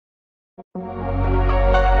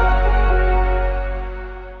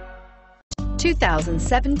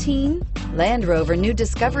2017 Land Rover New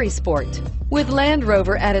Discovery Sport. With Land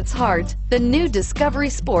Rover at its heart, the new Discovery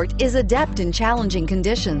Sport is adept in challenging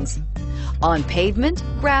conditions. On pavement,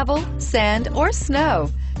 gravel, sand, or snow,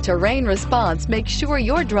 terrain response makes sure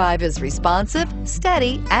your drive is responsive,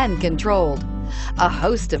 steady, and controlled. A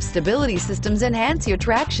host of stability systems enhance your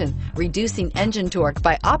traction, reducing engine torque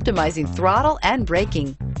by optimizing throttle and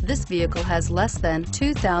braking. This vehicle has less than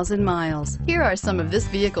 2,000 miles. Here are some of this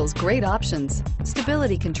vehicle's great options: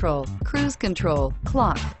 stability control, cruise control,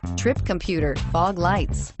 clock, trip computer, fog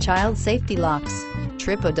lights, child safety locks,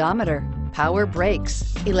 trip odometer, power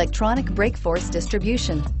brakes, electronic brake force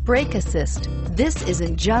distribution, brake assist. This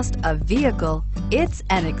isn't just a vehicle, it's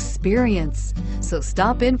an experience. So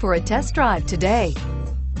stop in for a test drive today.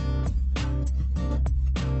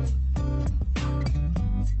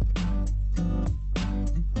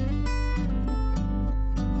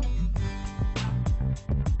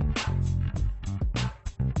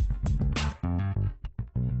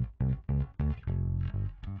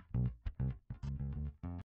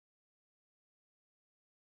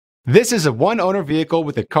 This is a one-owner vehicle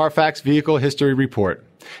with a Carfax Vehicle History Report.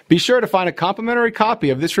 Be sure to find a complimentary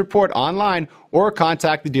copy of this report online or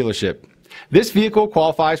contact the dealership. This vehicle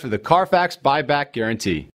qualifies for the Carfax Buyback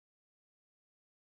Guarantee.